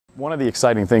One of the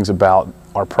exciting things about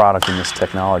our product and this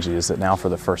technology is that now for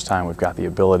the first time we've got the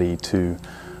ability to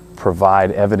provide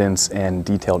evidence and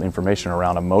detailed information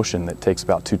around a motion that takes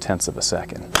about 0.2 of a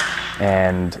second.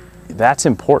 And that's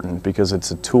important because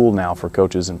it's a tool now for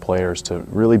coaches and players to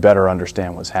really better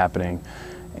understand what's happening,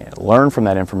 and learn from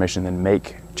that information, and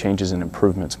make changes and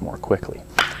improvements more quickly.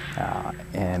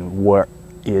 And what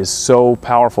is so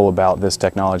powerful about this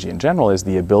technology in general is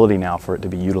the ability now for it to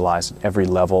be utilized at every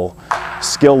level,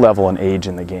 skill level and age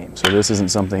in the game. So this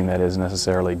isn't something that is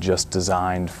necessarily just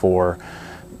designed for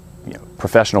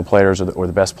professional players or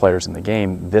the best players in the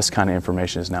game. This kind of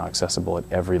information is now accessible at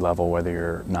every level, whether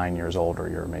you're 9 years old or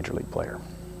you're a major league player.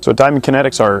 So at Diamond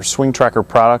Kinetics, our swing tracker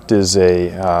product is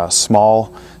a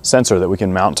small sensor that we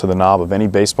can mount to the knob of any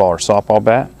baseball or softball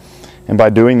bat. And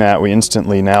by doing that, we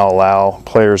instantly now allow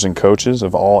players and coaches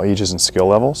of all ages and skill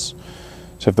levels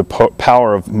to have the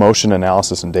power of motion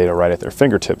analysis and data right at their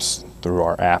fingertips through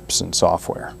our apps and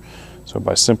software. So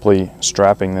by simply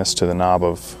strapping this to the knob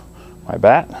of my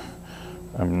bat,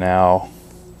 I'm now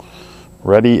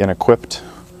ready and equipped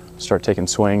to start taking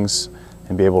swings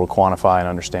and be able to quantify and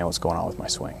understand what's going on with my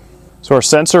swing. So our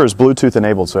sensor is Bluetooth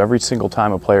enabled, so every single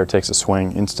time a player takes a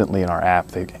swing, instantly in our app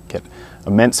they get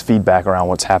immense feedback around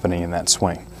what's happening in that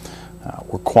swing.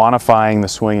 We're quantifying the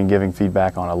swing and giving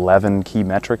feedback on 11 key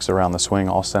metrics around the swing,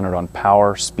 all centered on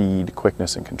power, speed,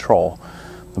 quickness, and control,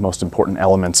 the most important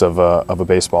elements of a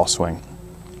baseball swing.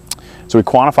 So we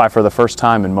quantify for the first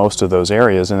time in most of those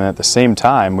areas, and at the same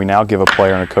time we now give a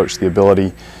player and a coach the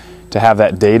ability to have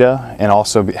that data and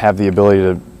also have the ability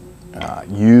to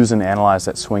use and analyze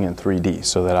that swing in 3D,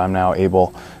 so that I'm now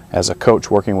able, as a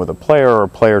coach working with a player or a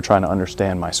player trying to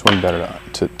understand my swing better,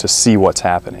 to see what's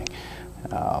happening.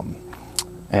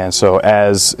 And so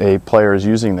as a player is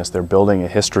using this, they're building a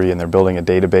history and they're building a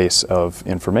database of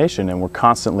information, and we're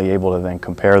constantly able to then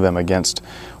compare them against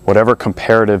whatever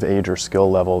comparative age or skill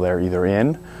level they're either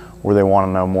in or they want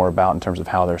to know more about in terms of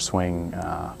how their swing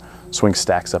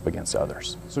stacks up against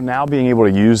others. So now being able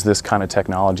to use this kind of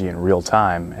technology in real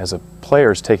time, as a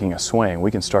player's taking a swing,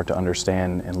 we can start to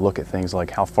understand and look at things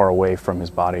like how far away from his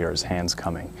body are his hands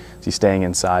coming. Is he staying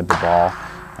inside the ball?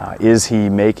 Is he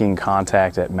making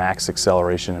contact at max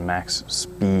acceleration and max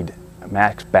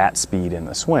bat speed in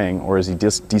the swing, or is he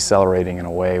decelerating in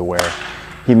a way where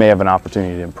he may have an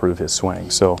opportunity to improve his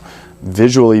swing? So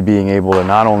visually being able to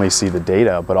not only see the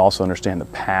data but also understand the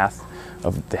path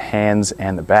of the hands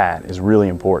and the bat is really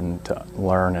important to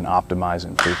learn and optimize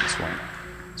and improve the swing.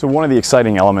 So one of the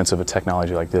exciting elements of a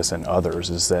technology like this and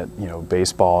others is that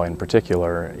baseball in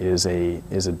particular is a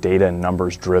data and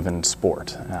numbers driven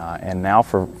sport, and now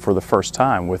for the first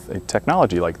time with a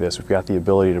technology like this, we've got the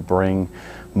ability to bring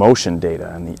motion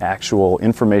data and the actual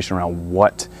information around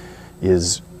what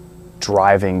is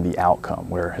driving the outcome,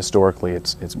 where historically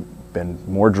it's been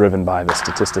more driven by the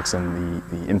statistics and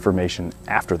the information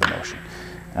after the motion.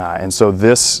 And so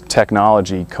this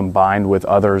technology, combined with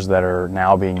others that are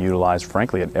now being utilized,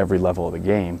 frankly, at every level of the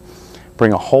game,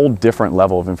 bring a whole different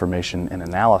level of information and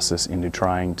analysis into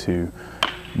trying to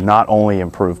not only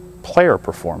improve player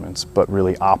performance, but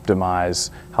really optimize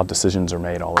how decisions are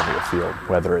made all over the field,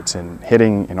 whether it's in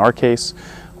hitting, in our case,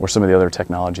 or some of the other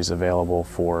technologies available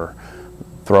for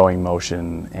throwing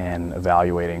motion and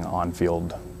evaluating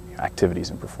on-field activities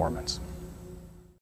and performance.